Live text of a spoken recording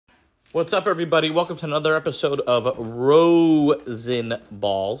What's up, everybody? Welcome to another episode of Rosen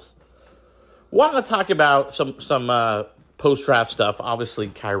Balls. Wanted to talk about some post-draft stuff. Obviously,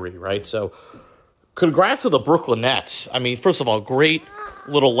 Kyrie, right? So, congrats to the Brooklyn Nets. I mean, first of all, great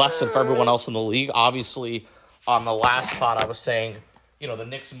little lesson for everyone else in the league. Obviously, on the last pod, I was saying, the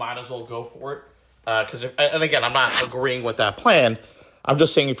Knicks might as well go for it. And again, I'm not agreeing with that plan. I'm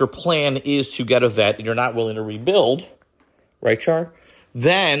just saying if your plan is to get a vet and you're not willing to rebuild, right, Char?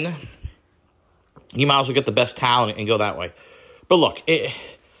 Then you might as well get the best talent and go that way. But look,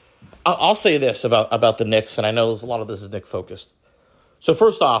 I'll say this about the Knicks, and I know a lot of this is Knick-focused. So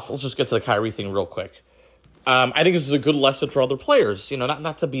first off, let's just get to the Kyrie thing real quick. I think this is a good lesson for other players.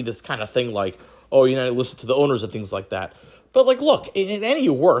 Not to be this kind of thing like, listen to the owners and things like that. But, look, in any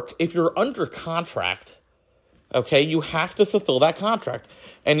work, if you're under contract, okay, you have to fulfill that contract.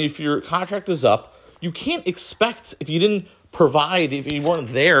 And if your contract is up, you can't expect, if you didn't provide, if you weren't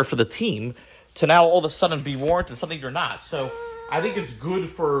there for the team, to now all of a sudden be warranted something you're not. So I think it's good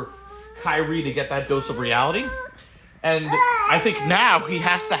for Kyrie to get that dose of reality. And I think now he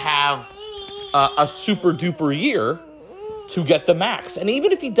has to have a super duper year to get the max. And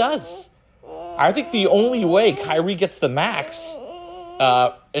even if he does, I think the only way Kyrie gets the max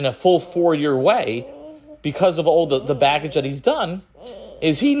in a full 4-year way, because of all the baggage that he's done,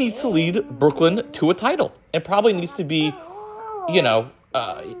 is he needs to lead Brooklyn to a title. It probably needs to be,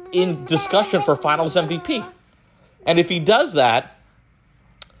 in discussion for Finals MVP. And if he does that,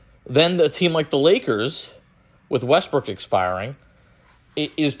 then a team like the Lakers, with Westbrook expiring,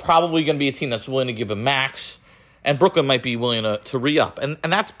 is probably going to be a team that's willing to give a max, and Brooklyn might be willing to re-up. And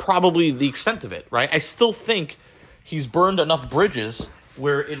that's probably the extent of it, right? I still think he's burned enough bridges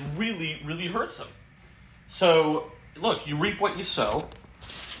where it really, really hurts him. So, look, you reap what you sow.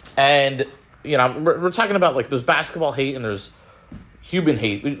 And, we're talking about, there's basketball hate and there's human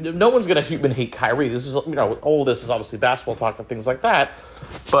hate. No one's going to human hate Kyrie. This is, all this is obviously basketball talk and things like that.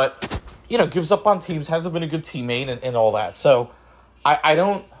 But, gives up on teams, hasn't been a good teammate and all that. So,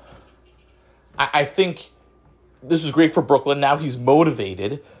 I think this is great for Brooklyn. Now he's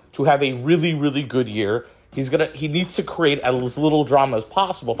motivated to have a really, really good year. He needs to create as little drama as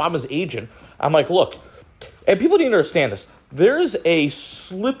possible. If I'm his agent, I'm like, look, and people need to understand this. There's a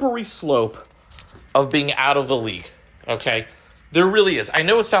slippery slope of being out of the league, okay? There really is. I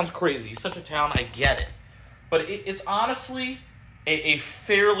know it sounds crazy. He's such a talent. I get it. But it's honestly a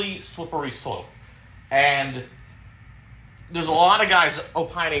fairly slippery slope. And there's a lot of guys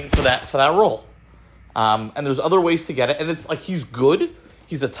opining for that role. And there's other ways to get it. And it's like he's good.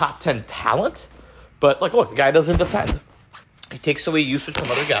 He's a top 10 talent. But, look, the guy doesn't defend. He takes away usage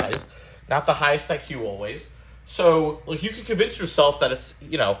from other guys. Not the highest IQ always. So, you can convince yourself that it's,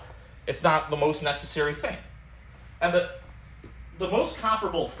 it's not the most necessary thing. And the most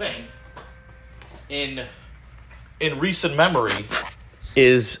comparable thing in recent memory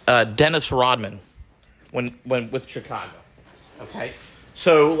is Dennis Rodman when with Chicago. Okay?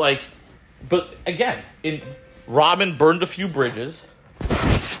 So, but again, Rodman burned a few bridges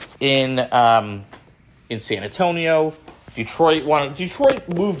in San Antonio. Detroit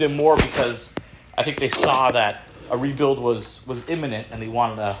moved him more because I think they saw that a rebuild was imminent and they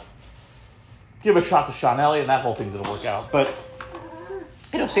wanted to give a shot to Sean Elliott, and that whole thing didn't work out. But,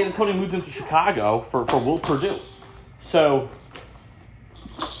 San Antonio moved him to Chicago for Will Perdue. So,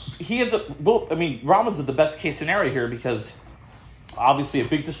 he ends up, Rodman's the best case scenario here because obviously a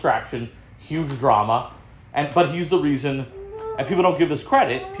big distraction, huge drama, but he's the reason, and people don't give this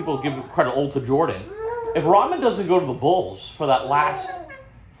credit, people give credit all to Jordan. If Rodman doesn't go to the Bulls for that last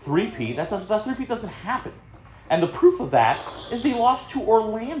three-peat, that three-peat doesn't happen. And the proof of that is they lost to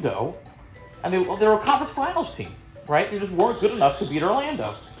Orlando, and they were a conference finals team, right? They just weren't good enough to beat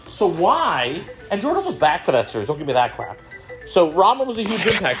Orlando. So why? And Jordan was back for that series. Don't give me that crap. So Rodman was a huge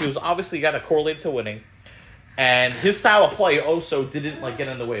impact. He was obviously a guy that correlated to winning, and his style of play also didn't get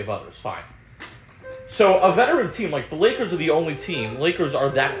in the way of others. Fine. So a veteran team, the Lakers are the only team. Lakers are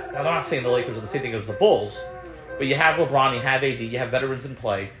that. I'm not saying the Lakers are the same thing as the Bulls, but you have LeBron, you have AD, you have veterans in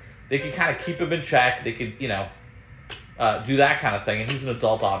play. They can kind of keep him in check. They could, do that kind of thing. And he's an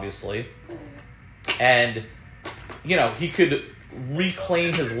adult, obviously. And, he could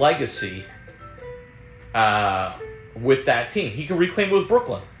reclaim his legacy with that team. He can reclaim it with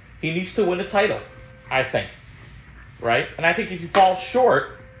Brooklyn. He needs to win a title, I think. Right? And I think if you fall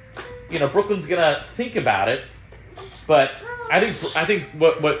short, Brooklyn's gonna think about it, but I think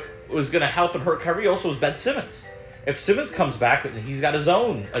what was gonna help and hurt Kyrie also was Ben Simmons. If Simmons comes back and he's got his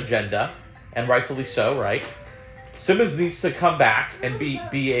own agenda, and rightfully so, right? Simmons needs to come back and be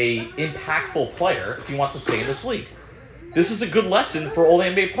a impactful player if he wants to stay in this league. this is a good lesson for all the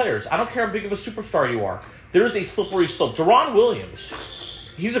NBA players. I don't care how big of a superstar you are. There is a slippery slope. Deron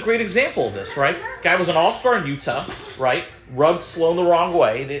Williams, he's a great example of this, right? Guy was an all-star in Utah, right? Rubbed Sloan the wrong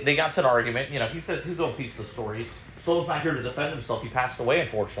way. They got to an argument. He says his own piece of the story. Sloan's not here to defend himself. He passed away,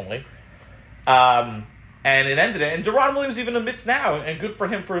 unfortunately. And it ended it. And Deron Williams even admits now, and good for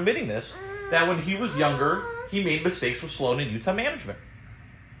him for admitting this, that when he was younger, he made mistakes with Sloan and Utah management.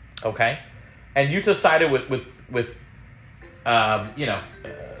 Okay? And Utah sided with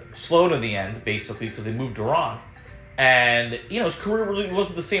Sloan in the end, basically, because they moved Deron. And, his career really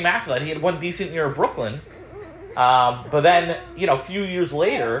wasn't the same after that. He had one decent year in Brooklyn. But then, a few years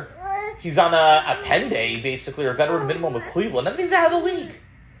later, he's on a 10-day, basically, or veteran minimum with Cleveland. And then he's out of the league.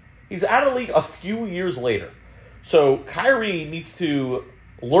 He's out of the league a few years later. So Kyrie needs to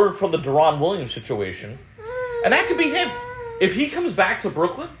learn from the Deron Williams situation. And that could be him. If he comes back to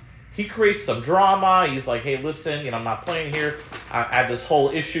Brooklyn, he creates some drama. He's like, hey, listen, I'm not playing here. I had this whole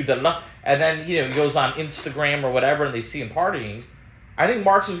issue. And then, he goes on Instagram or whatever, and they see him partying. I think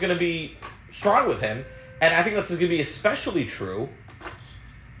Marks is going to be strong with him. And I think that's going to be especially true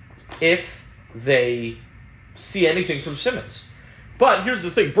if they see anything from Simmons. But here's the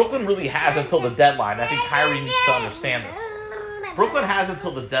thing. Brooklyn really has until the deadline. I think Kyrie needs to understand this. Brooklyn has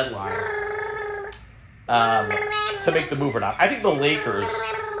until the deadline to make the move or not. I think the Lakers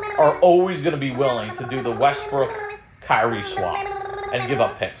are always going to be willing to do the Westbrook-Kyrie swap and give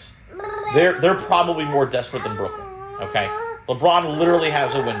up picks. They're probably more desperate than Brooklyn. Okay? LeBron literally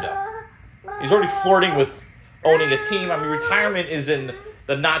has a window. He's already flirting with owning a team. Retirement is in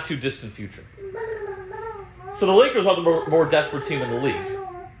the not-too-distant future. So the Lakers are the more desperate team in the league.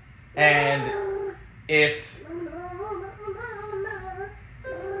 And if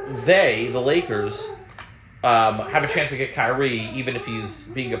the Lakers, have a chance to get Kyrie, even if he's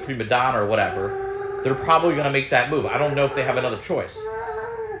being a prima donna or whatever, they're probably going to make that move. I don't know if they have another choice.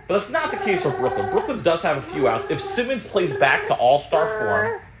 But that's not the case for Brooklyn. Brooklyn does have a few outs. If Simmons plays back to all-star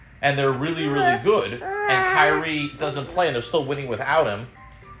form, and they're really, really good, and Kyrie doesn't play, and they're still winning without him,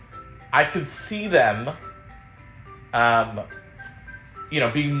 I could see them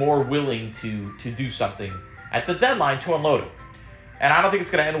being more willing to do something at the deadline to unload him. And I don't think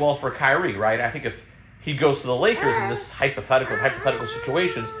it's going to end well for Kyrie, right? I think if he goes to the Lakers in this hypothetical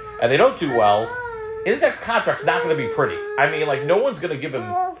situations, and they don't do well, his next contract's not going to be pretty. No one's going to give him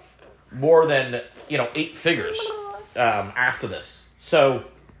more than, 8 figures after this. So,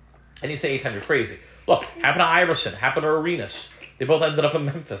 and you say 8 times, you're crazy. Look, happened to Iverson, happened to Arenas. They both ended up in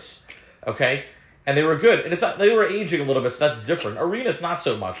Memphis, okay? And they were good. And they were aging a little bit, so that's different. Arenas, not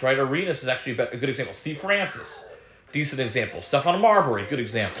so much, right? Arenas is actually a good example. Steve Francis, decent example. Stephon Marbury, good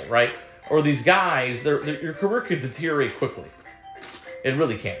example, right? Or these guys, your career could deteriorate quickly. It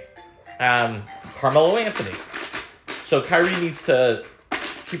really can. Carmelo Anthony. So Kyrie needs to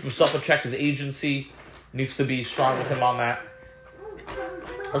keep himself in check. His agency needs to be strong with him on that.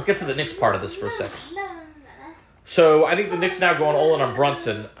 Let's get to the Knicks part of this for a second. So I think the Knicks now going all in on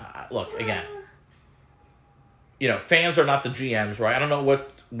Brunson. Look, again, fans are not the GMs, right? I don't know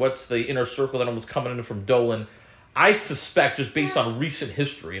what's the inner circle that was coming in from Dolan. I suspect, just based on recent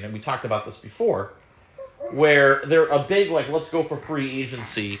history, and we talked about this before, where they're a big, let's go for free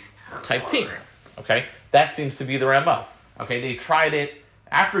agency type team, okay? That seems to be their MO, okay? They tried it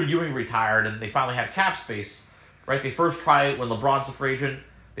after Ewing retired, and they finally had cap space, right? They first try it when LeBron's a free agent.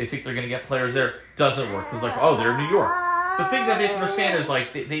 They think they're going to get players there. Doesn't work. It's they're in New York. The thing that they have to understand is,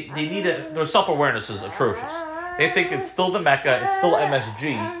 they need their self-awareness is atrocious. They think it's still the Mecca, it's still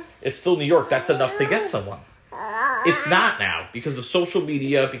MSG, it's still New York. That's enough to get someone. It's not now because of social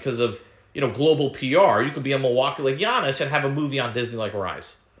media, because of global PR. You could be in Milwaukee like Giannis and have a movie on Disney like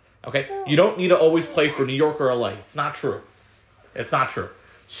Rise. Okay, you don't need to always play for New York or LA. It's not true. It's not true.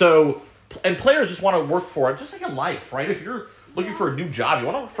 So, and players just want to work for it, just like in life, right? If you're looking for a new job, you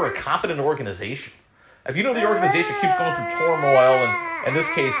want to look for a competent organization. If you know the organization keeps going through turmoil, and in this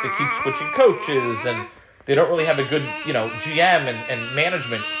case, they keep switching coaches, and they don't really have a good, GM and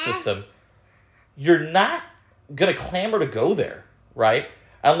management system, you're not going to clamor to go there, right?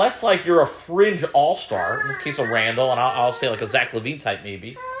 Unless, you're a fringe all-star, in this case, a Randall, and I'll say, a Zach LaVine type,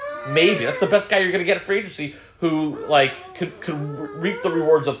 maybe. Maybe. That's the best guy you're going to get at free agency who, could reap the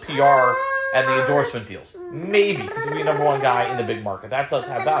rewards of PR and the endorsement deals. Maybe, because he'll be number one guy in the big market. That does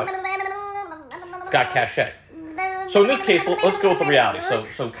have value. It's got cachet. So in this case, let's go with the reality.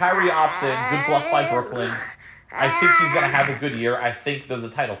 So Kyrie opts in, good bluff by Brooklyn. I think he's going to have a good year. I think they're the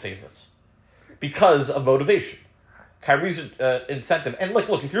title favorites because of motivation. Kyrie's incentive. And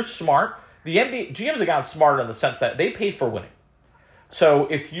look, if you're smart, the NBA GMs have gotten smarter in the sense that they pay for winning. So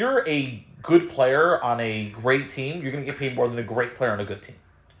if you're a good player on a great team, you're going to get paid more than a great player on a good team.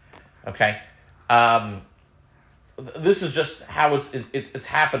 Okay? This is just how it's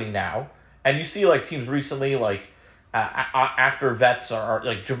happening now. And you see, like, teams recently, like, after vets are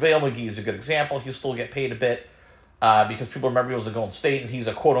like, JaVale McGee is a good example. He'll still get paid a bit because people remember he was a Golden State and he's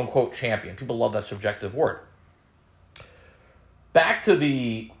a quote-unquote champion. People love that subjective word. Back to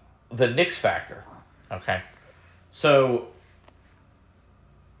the Knicks factor, okay? So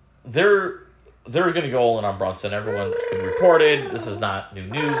they're going to go all in on Brunson. Everyone's been reported. This is not new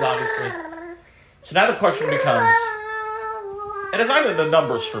news, obviously. So now the question becomes, and it's not even the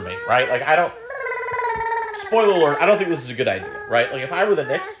numbers for me, right? Like, I don't, spoiler alert, I don't think this is a good idea, right? Like, if I were the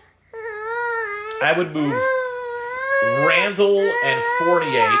Knicks, I would move Randall and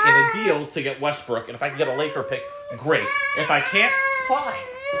Fournier in a deal to get Westbrook, and if I can get a Laker pick, great. If I can't, fine.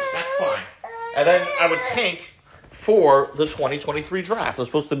 That's fine. And then I would tank for the 2023 draft. It's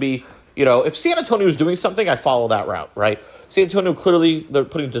supposed to be, if San Antonio is doing something, I follow that route, right? San Antonio, clearly, they're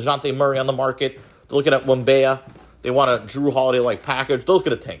putting DeJounte Murray on the market. They're looking at Wembanyama. They want a Drew Holiday-like package. They're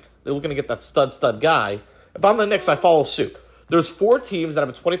looking to tank. They're looking to get that stud guy. If I'm the Knicks, I follow suit. There's 4 teams that have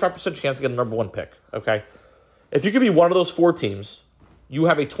a 25% chance to get a number 1 pick, okay? If you could be one of those 4 teams, you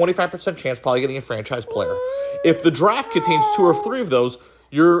have a 25% chance probably getting a franchise player. If the draft contains 2 or 3 of those,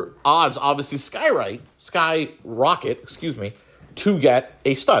 your odds obviously skyrocket, to get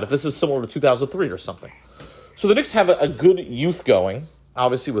a stud, if this is similar to 2003 or something. So the Knicks have a good youth going,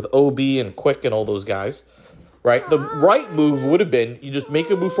 obviously with OB and Quick and all those guys, right? The right move would have been, you just make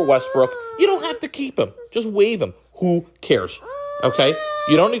a move for Westbrook. You don't have to keep him. Just waive him. Who cares? Okay?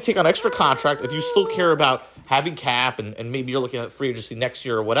 You don't need to take on extra contract. If you still care about having cap and maybe you're looking at free agency next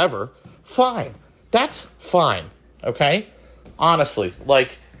year or whatever, fine. That's fine. Okay? Honestly,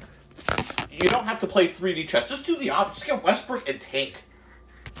 like, you don't have to play 3D chess. Just do the opposite. Just get Westbrook and tank.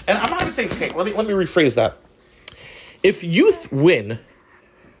 And I'm not even saying tank. Let me rephrase that. If youth win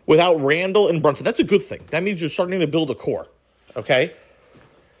without Randall and Brunson, that's a good thing. That means you're starting to build a core. Okay?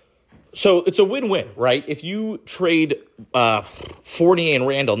 So it's a win-win, right? If you trade Fournier and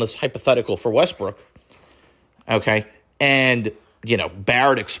Randall in this hypothetical for Westbrook, okay, and,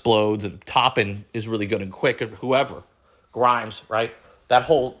 Barrett explodes and Toppin is really good and quick and whoever, Grimes, right? That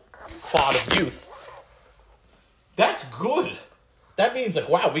whole quad of youth, that's good. That means, like,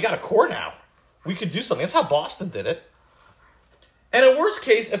 wow, we got a core now. We could do something. That's how Boston did it. And in worst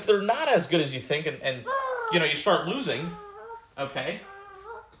case, if they're not as good as you think and you start losing, okay,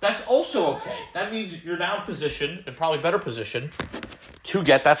 that's also okay. That means you're now in position, and probably better position, to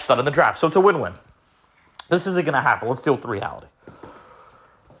get that stud in the draft. So it's a win-win. This isn't going to happen. Let's deal with the reality.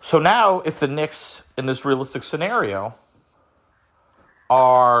 So now, if the Knicks, in this realistic scenario,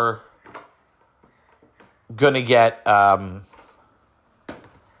 are going to get,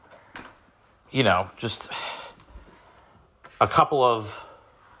 just a couple of,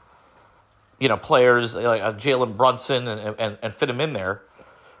 players like Jalen Brunson and fit him in there,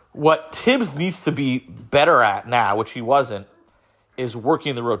 what Tibbs needs to be better at now, which he wasn't, is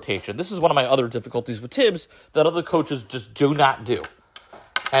working the rotation. This is one of my other difficulties with Tibbs that other coaches just do not do.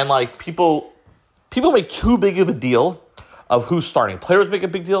 And, like, people make too big of a deal of who's starting. Players make a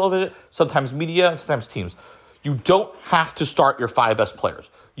big deal of it, sometimes media, and sometimes teams. You don't have to start your 5 best players.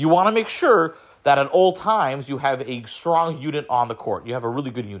 You want to make sure that at all times you have a strong unit on the court. You have a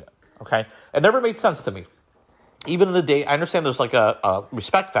really good unit, okay? It never made sense to me. Even in the day, I understand there's like a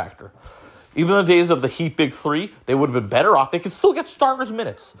respect factor. Even in the days of the Heat Big Three, they would have been better off. They could still get starters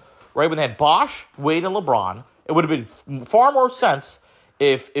minutes, right? When they had Bosh, Wade, and LeBron, it would have been far more sense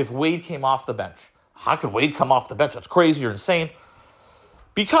if Wade came off the bench. How could Wade come off the bench? That's crazy. You're insane.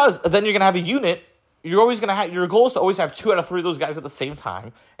 Because then you're going to have a unit. You're always going to have, your goal is to always have 2 out of 3 of those guys at the same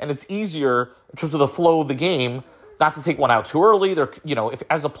time. And it's easier in terms of the flow of the game not to take one out too early. If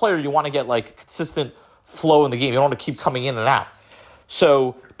as a player, you want to get like consistent flow in the game. You don't want to keep coming in and out.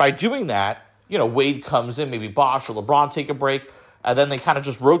 So by doing that, Wade comes in, maybe Bosh or LeBron take a break, and then they kind of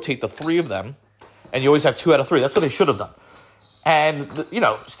just rotate the 3 of them, and you always have 2 out of 3. That's what they should have done. And,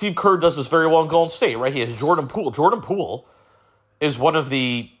 Steve Kerr does this very well in Golden State, right? He has Jordan Poole. Jordan Poole is one of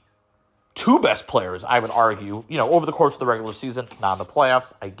the 2 best players, I would argue, over the course of the regular season, not in the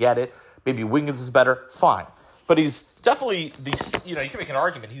playoffs. I get it. Maybe Wiggins is better. Fine. But he's definitely you can make an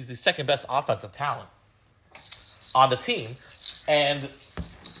argument. He's the 2nd best offensive talent on the team. And,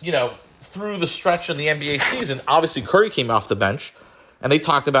 through the stretch in the NBA season, obviously Curry came off the bench, and they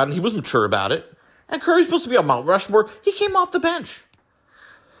talked about it, and he was mature about it. And Curry's supposed to be on Mount Rushmore. He came off the bench.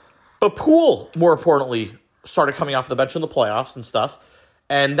 But Poole, more importantly, started coming off the bench in the playoffs and stuff.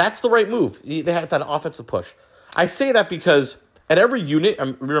 And that's the right move. They had that offensive push. I say that because at every unit,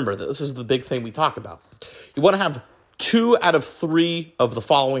 remember, this is the big thing we talk about. You want to have 2 out of 3 of the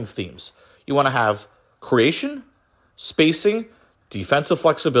following themes. You want to have creation, spacing, defensive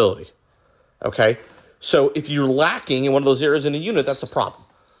flexibility. Okay? So if you're lacking in one of those areas in a unit, that's a problem.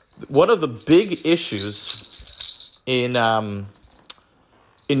 One of the big issues in New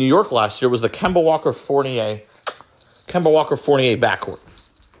York last year was the Kemba Walker-Fournier backcourt.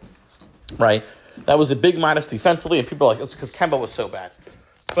 Right? That was a big minus defensively, and people are like, it's because Kemba was so bad.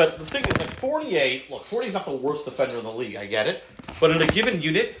 But the thing is, like, Fournier's not the worst defender in the league, I get it. But in a given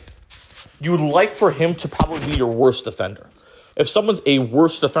unit, you would like for him to probably be your worst defender. If someone's a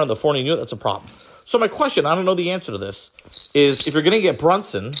worse defender than Fournier unit, that's a problem. So my question, I don't know the answer to this, is if you're going to get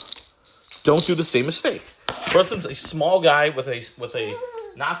Brunson, don't do the same mistake. Brunson's a small guy with a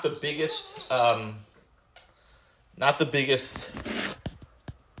not the biggest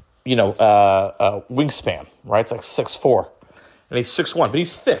wingspan, right? It's like 6'4", and he's 6'1", but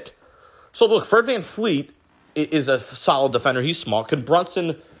he's thick. So look, Fred VanVleet is a solid defender. He's small. Can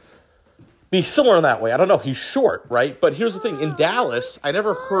Brunson be similar in that way? I don't know. He's short, right? But here's the thing. In Dallas, I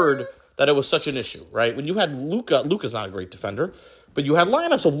never heard that it was such an issue, right? When you had Luka's not a great defender, but you had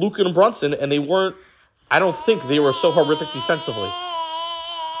lineups of Luka and Brunson, and they weren't, I don't think they were so horrific defensively.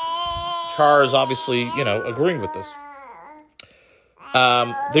 Char is obviously, agreeing with this.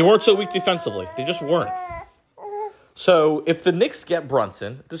 They weren't so weak defensively. They just weren't. So if the Knicks get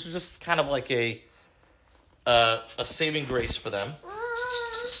Brunson, this is just kind of like a saving grace for them.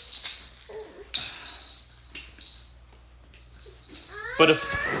 But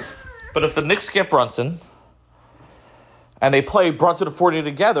if the Knicks get Brunson and they play Brunson and Fournier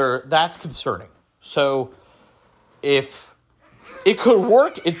together, that's concerning. So if it could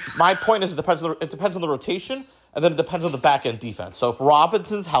work, my point is it depends on the rotation, and then it depends on the back end defense. So if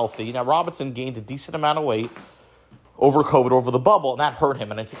Robinson's healthy, now Robinson gained a decent amount of weight over COVID, over the bubble, and that hurt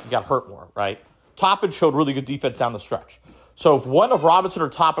him, and I think he got hurt more, right? Toppin showed really good defense down the stretch. So if one of Robinson or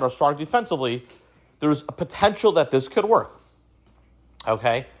Toppin are strong defensively, there's a potential that this could work.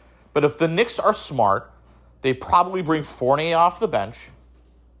 Okay? But if the Knicks are smart, they probably bring Fournier off the bench.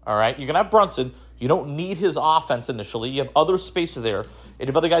 All right? You're going to have Brunson. You don't need his offense initially. You have other spaces there. And you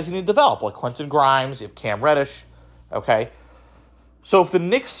have other guys you need to develop, like Quentin Grimes. You have Cam Reddish. Okay? So if the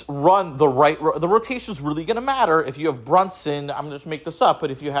Knicks run the rotation is really going to matter if you have Brunson. I'm going to just make this up,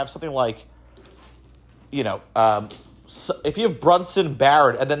 but if you have something like, if you have Brunson,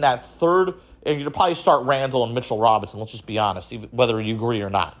 Barrett, and then that third, and you'll probably start Randall and Mitchell Robinson. Let's just be honest, whether you agree or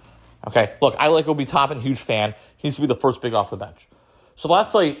not. Okay, look, I like Obi Toppin, huge fan. He needs to be the first big off the bench. So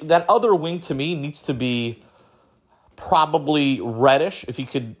that's like, that other wing to me needs to be probably Reddish, if he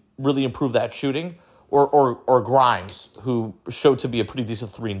could really improve that shooting, or Grimes, who showed to be a pretty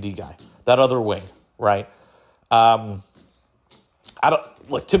decent 3-and-D guy. That other wing, right?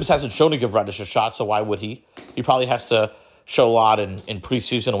 Tibbs hasn't shown to give Reddish a shot, so why would he? He probably has to show a lot in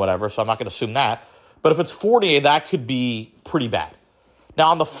preseason or whatever, so I'm not going to assume that. But if it's Fournier, that could be pretty bad. Now,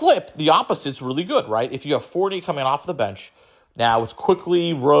 on the flip, the opposite's really good, right? If you have Fournier coming off the bench, now it's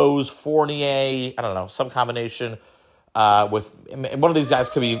quickly Rose, Fournier, I don't know, some combination with one of these guys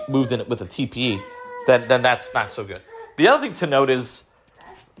could be moved in with a TPE, then that's not so good. The other thing to note is,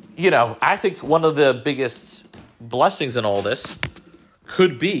 I think one of the biggest blessings in all this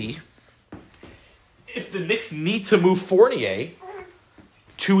could be if the Knicks need to move Fournier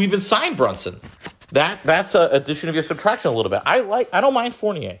to even sign Brunson. That's an addition of your subtraction a little bit. I don't mind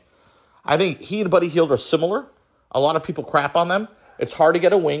Fournier. I think he and Buddy Hield are similar. A lot of people crap on them. It's hard to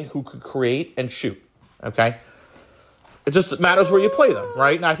get a wing who could create and shoot. Okay? It just matters where you play them,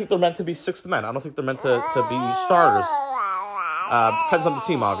 right? Now, I think they're meant to be sixth men. I don't think they're meant to be starters. Depends on the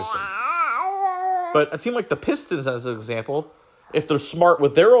team, obviously. But a team like the Pistons, as an example, if they're smart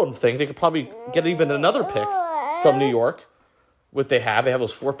with their own thing, they could probably get even another pick from New York. They have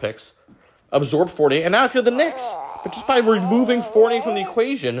those 4 picks. Absorb Fournier. And now if you're the Knicks, but just by removing Fournier from the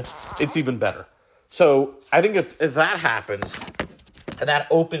equation, it's even better. So I think if that happens, and that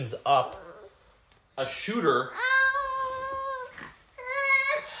opens up a shooter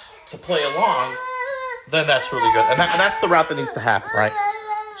to play along, then that's really good. And that's the route that needs to happen, right?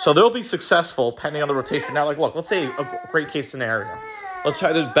 So they'll be successful depending on the rotation. Now, look, let's say a great case scenario. Let's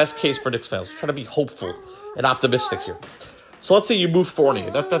try the best case for Knicks fans. Let's try to be hopeful and optimistic here. So let's say you move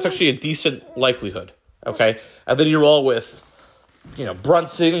Fournier. That's actually a decent likelihood, okay? And then you're all with,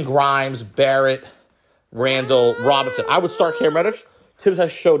 Brunson, Grimes, Barrett, Randall, Robinson. I would start Cam Reddish. Tibbs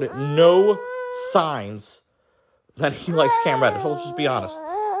has showed no signs that he likes Cam Reddish. So let's just be honest.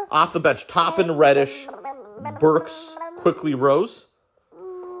 Off the bench, Toppin, Reddish, Burks, quickly Rose.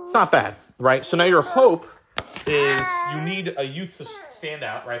 It's not bad, right? So now your hope is you need a youth to stand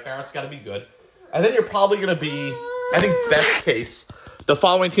out, right? Barrett's got to be good. And then you're probably going to be, I think, best case, the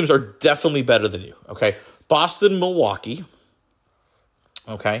following teams are definitely better than you, okay? Boston, Milwaukee,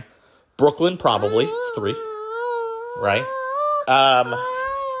 okay? Brooklyn, probably, it's 3, right?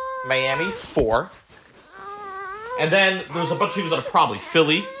 Miami, 4. And then there's a bunch of teams that are probably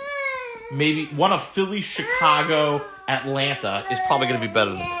Philly. Maybe one of Philly, Chicago, Atlanta is probably going to be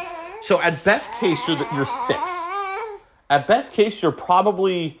better than you. So at best case, you're 6. At best case, you're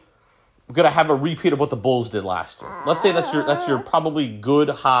probably going to have a repeat of what the Bulls did last year. Let's say that's your probably good,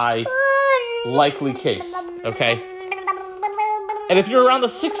 high, likely case, okay? And if you're around the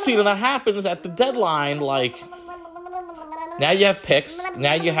 6th seed and that happens at the deadline, like, now you have picks,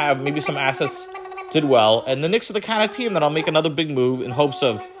 now you have maybe some assets did well, and the Knicks are the kind of team that'll make another big move in hopes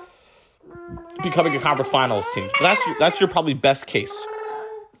of becoming a conference finals team. That's your probably best case,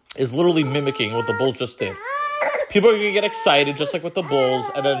 is literally mimicking what the Bulls just did. People are going to get excited, just like with the Bulls,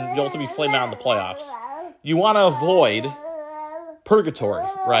 and then you'll have to be flame out in the playoffs. You want to avoid purgatory,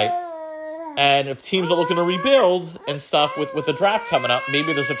 right? And if teams are looking to rebuild and stuff with the draft coming up,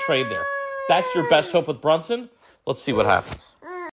 maybe there's a trade there. That's your best hope with Brunson. Let's see what happens.